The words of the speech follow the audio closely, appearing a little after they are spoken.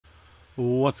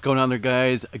What's going on there,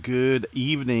 guys? Good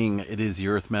evening. It is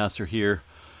your Earthmaster here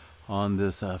on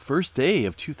this first day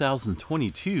of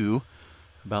 2022,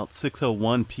 about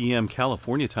 6:01 p.m.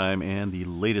 California time, and the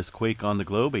latest quake on the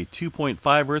globe, a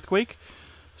 2.5 earthquake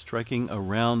striking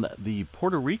around the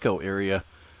Puerto Rico area.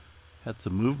 Had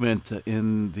some movement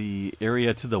in the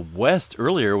area to the west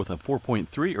earlier with a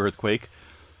 4.3 earthquake.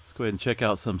 Let's go ahead and check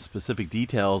out some specific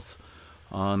details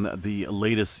on the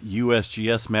latest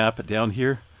USGS map down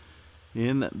here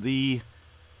in the,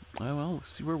 well,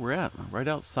 let's see where we're at. Right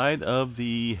outside of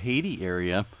the Haiti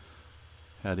area.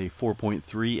 Had a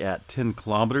 4.3 at 10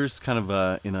 kilometers, kind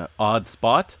of in an odd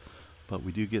spot, but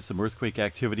we do get some earthquake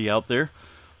activity out there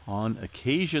on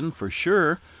occasion for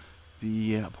sure.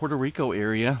 The Puerto Rico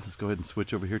area, let's go ahead and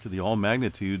switch over here to the all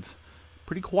magnitudes.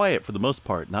 Pretty quiet for the most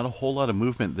part. Not a whole lot of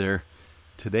movement there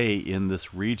today in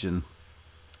this region.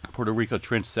 Puerto Rico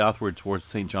trench southward towards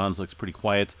St. John's looks pretty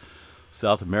quiet.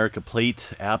 South America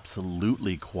plate,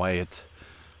 absolutely quiet,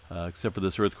 except for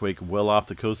this earthquake well off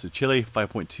the coast of Chile,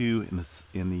 5.2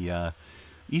 in the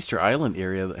Easter Island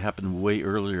area that happened way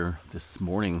earlier this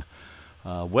morning.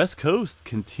 West Coast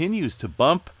continues to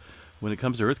bump when it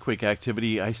comes to earthquake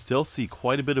activity. I still see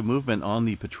quite a bit of movement on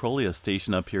the Petrolia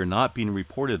station up here, not being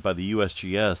reported by the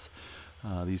USGS.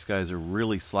 These guys are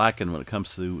really slacking when it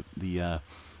comes to the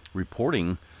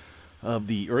reporting of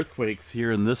the earthquakes here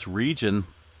in this region.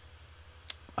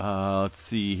 Let's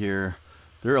see here.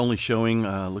 They're only showing,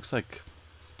 looks like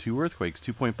two earthquakes,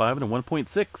 2.5 and a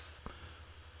 1.6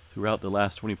 throughout the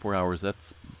last 24 hours.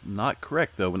 That's not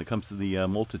correct, though, when it comes to the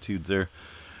multitudes there.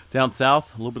 Down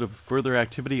south, a little bit of further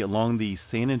activity along the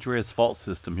San Andreas fault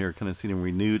system here. Kind of seeing a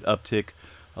renewed uptick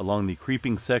along the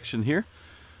creeping section here,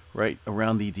 right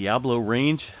around the Diablo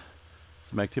Range.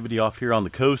 Some activity off here on the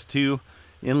coast, too.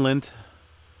 Inland,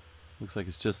 looks like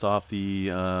it's just off the,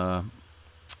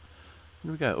 what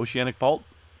do we got? Oceanic Fault.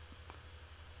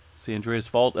 San Andreas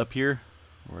Fault up here,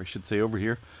 or I should say over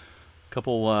here.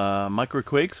 Couple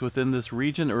microquakes within this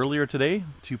region earlier today,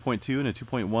 2.2 and a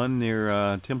 2.1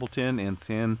 near Templeton and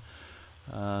San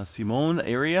Simon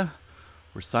area,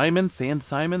 or San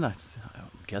Simon, I'm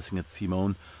guessing it's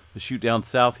Simon. The shoot down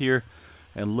south here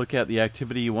and look at the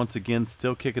activity once again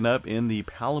still kicking up in the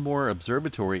Palomar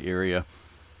Observatory area.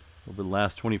 Over the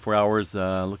last 24 hours,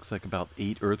 looks like about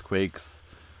 8 earthquakes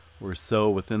or so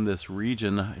within this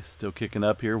region. Still kicking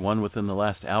up here, one within the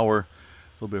last hour. A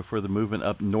little bit further movement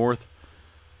up north.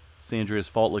 San Andreas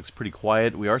Fault looks pretty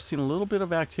quiet. We are seeing a little bit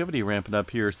of activity ramping up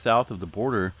here south of the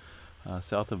border,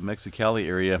 south of Mexicali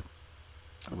area,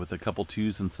 with a couple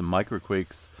twos and some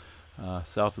microquakes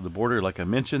south of the border, like I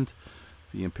mentioned.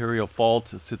 The Imperial Fault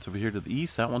sits over here to the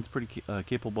east. That one's pretty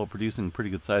capable of producing a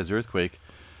pretty good sized earthquake.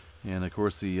 And of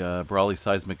course the Brawley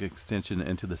seismic extension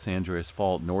into the San Andreas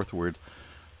Fault northward.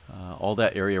 All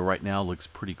that area right now looks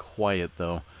pretty quiet,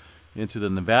 though. Into the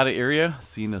Nevada area,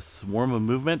 seeing a swarm of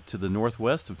movement to the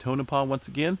northwest of Tonopah once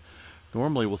again.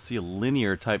 Normally we'll see a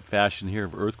linear type fashion here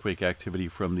of earthquake activity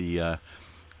from the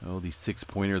the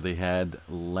 6-pointer they had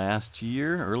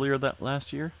earlier that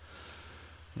last year.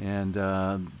 And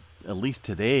at least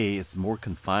today it's more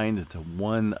confined to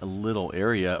one little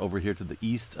area over here to the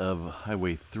east of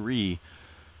Highway 3.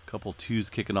 A couple twos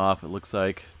kicking off, it looks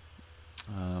like,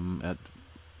 at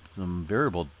some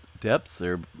variable depths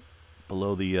there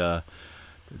below the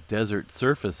desert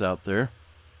surface out there.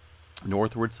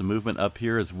 Northward, some movement up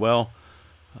here as well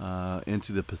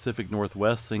into the Pacific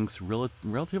Northwest. Things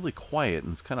relatively quiet,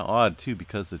 and it's kind of odd too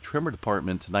because the tremor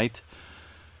department tonight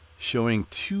showing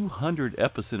 200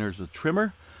 epicenters of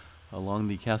tremor along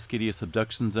the Cascadia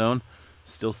Subduction Zone.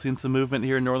 Still seeing some movement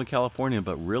here in Northern California,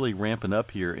 but really ramping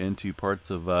up here into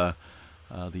parts of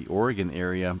the Oregon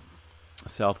area,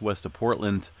 southwest of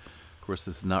Portland. Of course,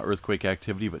 this is not earthquake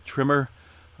activity, but tremor,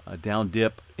 down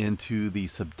dip into the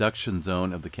subduction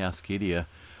zone of the Cascadia.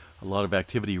 A lot of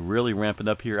activity really ramping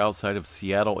up here outside of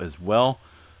Seattle as well.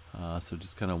 So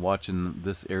just kind of watching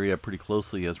this area pretty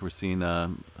closely as we're seeing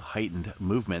heightened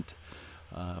movement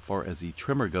as far as the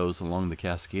tremor goes along the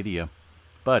Cascadia.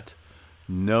 But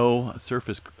no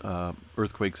surface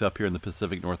earthquakes up here in the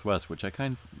Pacific Northwest, which I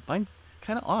find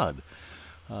kind of odd.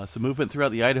 Some movement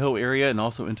throughout the Idaho area and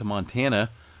also into Montana,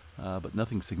 but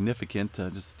nothing significant,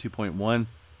 just 2.1.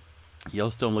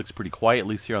 Yellowstone looks pretty quiet, at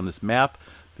least here on this map.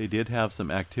 They did have some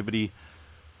activity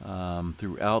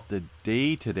throughout the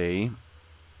day today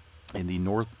in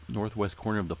the northwest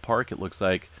corner of the park, it looks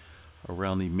like,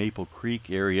 around the Maple Creek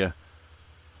area.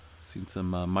 Seen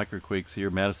some microquakes here,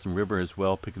 Madison River as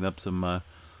well, picking up some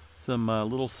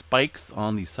little spikes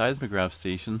on the seismograph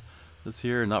station. This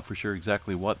here, not for sure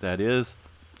exactly what that is.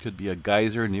 Could be a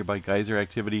geyser, nearby geyser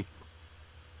activity.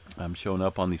 showing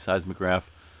up on the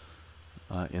seismograph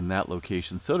in that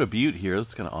location. Soda Butte here,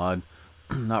 that's kind of odd.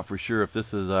 Not for sure if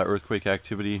this is earthquake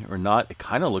activity or not. It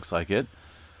kind of looks like it.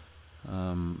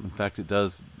 In fact, it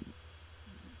does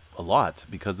a lot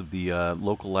because of the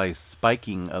localized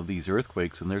spiking of these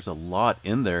earthquakes, and there's a lot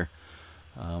in there.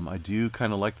 I do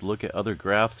kind of like to look at other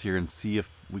graphs here and see if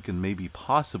we can maybe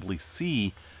possibly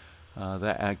see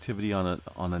that activity on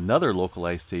another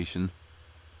localized station,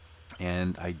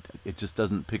 and it just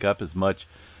doesn't pick up as much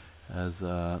as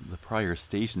the prior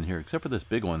station here, except for this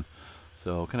big one.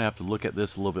 So kind of have to look at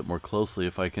this a little bit more closely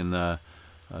if I can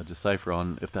decipher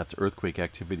on if that's earthquake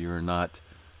activity or not.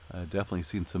 Definitely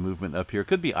seen some movement up here.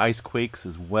 Could be ice quakes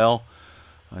as well.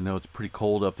 I know it's pretty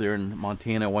cold up there in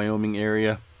Montana, Wyoming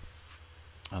area.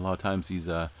 A lot of times these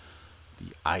the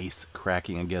ice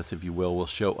cracking, I guess if you will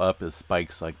show up as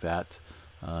spikes like that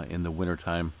in the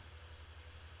wintertime.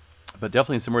 But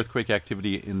definitely some earthquake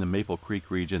activity in the Maple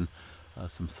Creek region.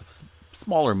 Some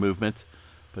smaller movement,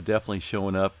 but definitely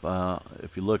showing up.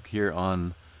 If you look here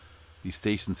on these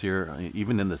stations here,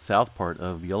 even in the south part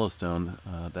of Yellowstone,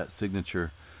 that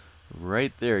signature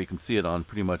right there, you can see it on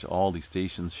pretty much all these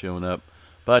stations showing up,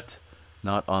 but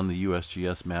not on the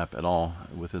USGS map at all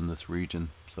within this region.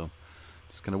 So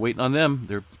just kind of waiting on them.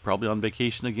 They're probably on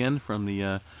vacation again from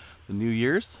the New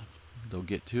Year's. They'll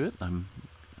get to it, I'm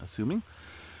assuming.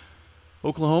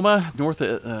 Oklahoma,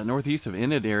 northeast of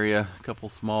Enid area, a couple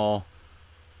small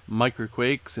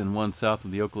microquakes and one south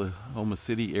of the Oklahoma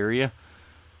City area.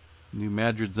 New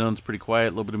Madrid zone's pretty quiet.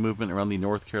 A little bit of movement around the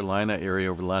North Carolina area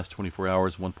over the last 24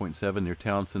 hours. 1.7 near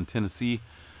Townsend, Tennessee.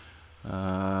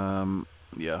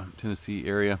 Yeah, Tennessee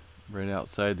area, right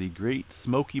outside the Great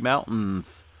Smoky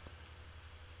Mountains.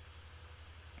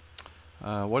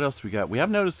 What else we got? We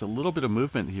have noticed a little bit of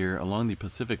movement here along the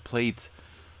Pacific Plate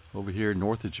over here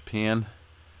north of Japan.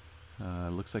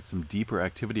 Looks like some deeper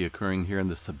activity occurring here in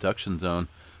the subduction zone.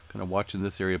 Kind of watching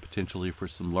this area potentially for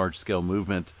some large-scale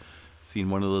movement. Seen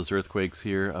one of those earthquakes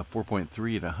here,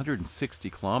 4.3 at 160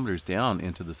 kilometers down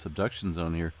into the subduction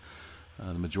zone here.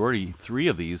 The majority, 3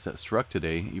 of these that struck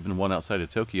today, even one outside of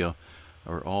Tokyo,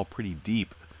 are all pretty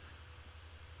deep.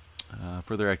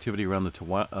 Further activity around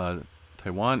the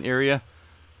Taiwan area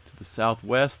to the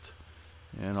southwest,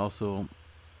 and also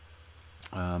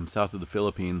south of the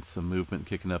Philippines, some movement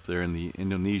kicking up there in the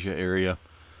Indonesia area.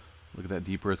 Look at that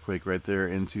deep earthquake right there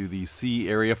into the sea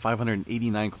area,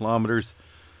 589 kilometers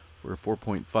for a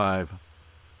 4.5.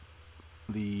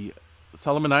 The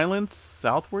Solomon Islands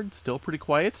southward, still pretty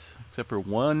quiet, except for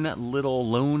one little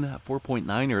lone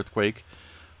 4.9 earthquake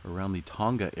around the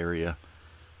Tonga area.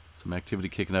 Some activity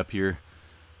kicking up here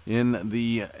in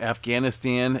the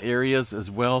Afghanistan areas as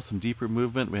well. Some deeper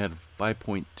movement. We had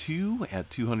 5.2 at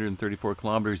 234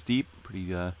 kilometers deep.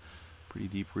 Pretty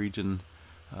deep region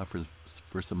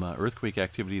for some earthquake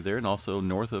activity there, and also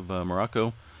north of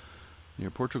Morocco near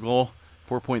Portugal.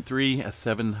 4.3 at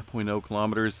 7.0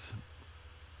 kilometers.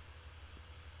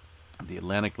 The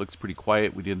Atlantic looks pretty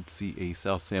quiet. We did see a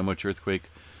South Sandwich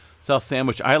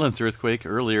Islands earthquake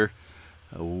earlier,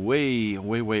 way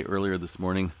earlier this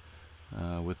morning,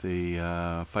 with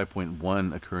a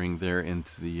 5.1 occurring there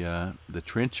into the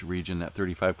Trench region at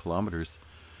 35 kilometers.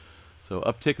 So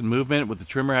uptick in movement with the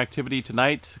tremor activity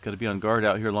tonight. Got to be on guard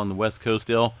out here along the west coast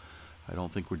still. I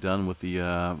don't think we're done with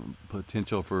the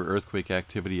potential for earthquake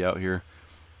activity out here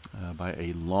by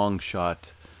a long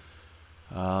shot.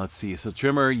 Let's see. So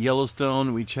tremor,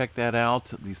 Yellowstone, we checked that out.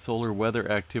 The solar weather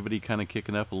activity kind of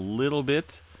kicking up a little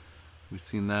bit. We've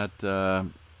seen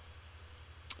that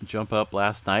jump up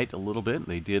last night a little bit.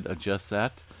 They did adjust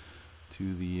that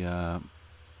to the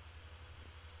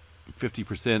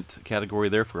 50% category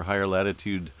there for higher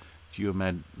latitude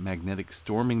geomagnetic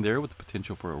storming there with the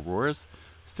potential for auroras.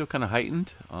 Still kind of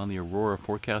heightened on the aurora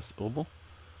forecast oval.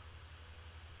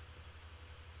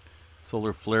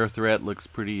 Solar flare threat looks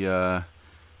pretty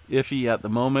iffy at the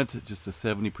moment. Just a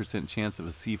 70% chance of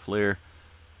a C flare,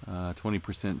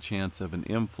 20% chance of an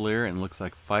M flare, and looks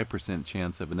like 5%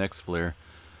 chance of an X flare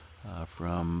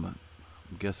from,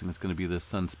 I'm guessing it's going to be the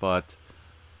sunspot,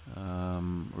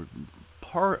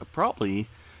 or probably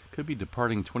could be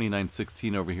departing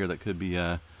 2916 over here. That could be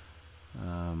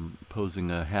posing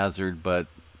a hazard, but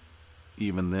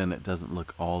even then it doesn't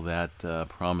look all that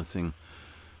promising.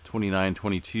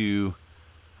 2922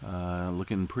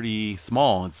 looking pretty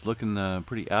small. It's looking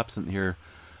pretty absent here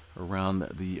around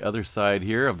the other side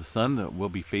here of the sun that will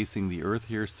be facing the earth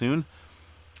here soon.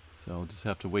 So just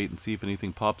have to wait and see if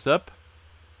anything pops up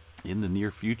in the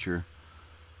near future.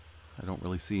 I don't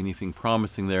really see anything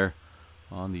promising there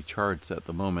on the charts at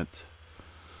the moment.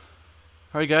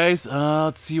 All right, guys,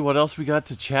 let's see what else we got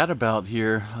to chat about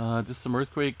here. Just some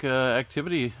earthquake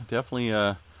activity. Definitely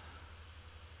kind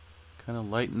of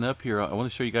lighten up here. I want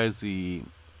to show you guys the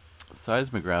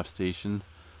seismograph station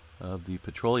of the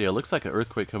Petrolia. It looks like an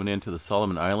earthquake coming into the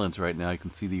Solomon Islands right now. You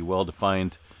can see the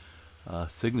well-defined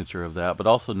signature of that. But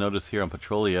also notice here on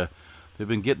Petrolia, they've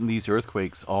been getting these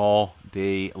earthquakes all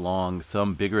day long,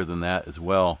 some bigger than that as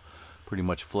well, pretty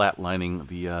much flatlining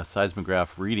the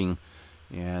seismograph reading.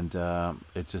 And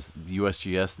it's just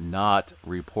USGS not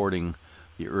reporting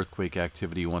the earthquake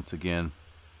activity once again.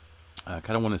 I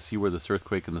kind of want to see where this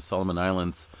earthquake in the Solomon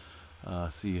Islands,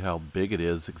 see how big it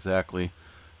is exactly.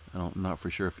 I'm not for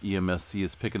sure if EMSC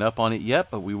is picking up on it yet,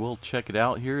 but we will check it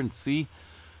out here and see.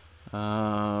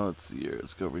 Let's see here.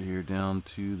 Let's go over here down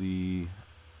to the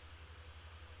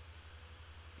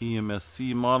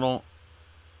EMSC model.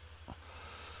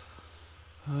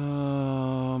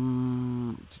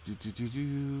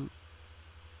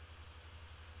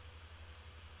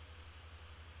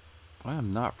 I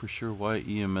am not for sure why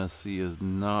EMSC is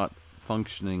not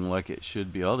functioning like it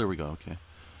should be. Oh, there we go. Okay.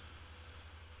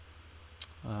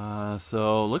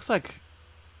 So looks like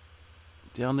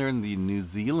down there in the New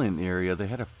Zealand area, they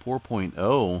had a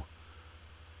 4.0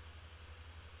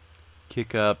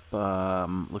 kick up.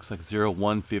 Looks like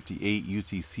 0158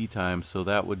 UTC time. So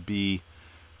that would be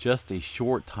just a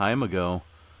short time ago.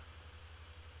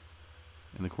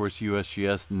 And of course,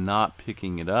 USGS not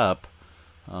picking it up.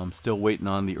 Still waiting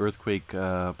on the earthquake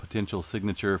potential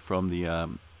signature from the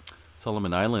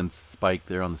Solomon Islands spike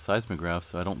there on the seismograph.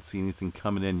 So I don't see anything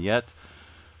coming in yet.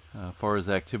 As far as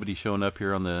activity showing up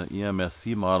here on the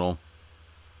EMSC model,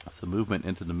 some movement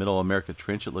into the Middle America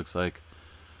Trench, it looks like.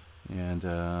 And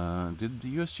did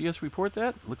the USGS report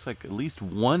that? Looks like at least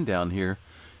one down here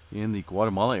in the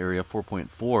Guatemala area, 4.4,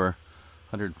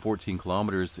 114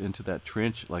 kilometers into that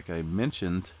trench, like I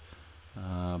mentioned.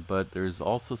 But there's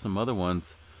also some other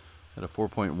ones at a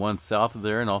 4.1 south of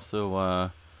there, and also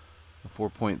a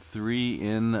 4.3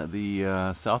 in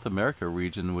the South America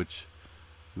region, which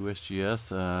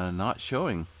USGS not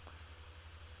showing.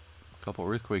 A couple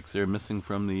earthquakes there missing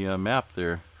from the map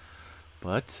there.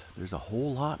 But there's a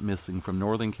whole lot missing from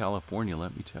Northern California,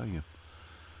 let me tell you.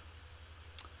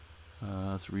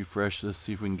 Let's refresh this,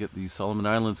 see if we can get the Solomon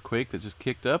Islands quake that just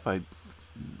kicked up.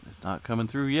 It's not coming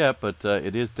through yet, but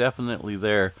it is definitely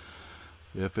there.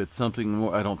 If it's something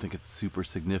more, I don't think it's super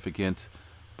significant,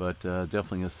 but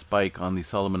definitely a spike on the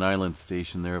Solomon Islands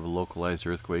station there of a localized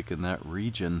earthquake in that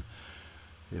region.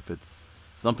 If it's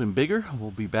something bigger, we'll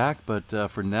be back,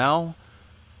 but for now,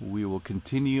 we will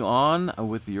continue on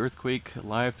with the earthquake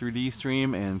live 3D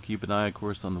stream and keep an eye, of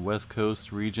course, on the West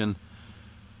Coast region.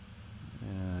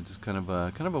 Just kind of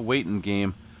a waiting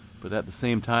game, but at the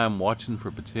same time watching for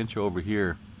potential over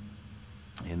here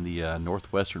in the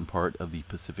northwestern part of the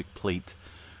Pacific Plate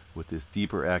with this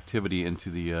deeper activity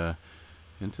into the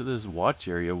into this watch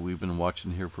area we've been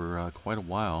watching here for quite a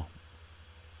while.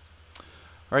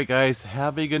 All right, guys,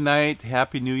 have a good night.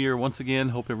 Happy New Year once again.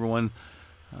 Hope everyone,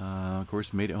 of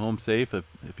course, made it home safe. If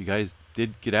you guys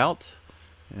did get out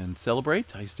and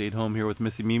celebrate, I stayed home here with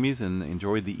Missy Mimi's and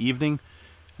enjoyed the evening.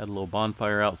 Had a little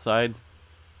bonfire outside.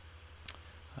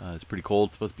 It's pretty cold.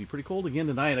 It's supposed to be pretty cold again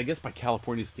tonight. I guess by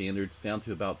California standards, down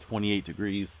to about 28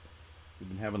 degrees. We've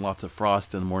been having lots of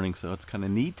frost in the morning, so it's kind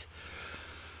of neat.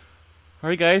 All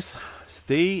right, guys,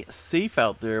 stay safe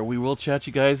out there. We will chat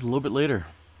you guys a little bit later.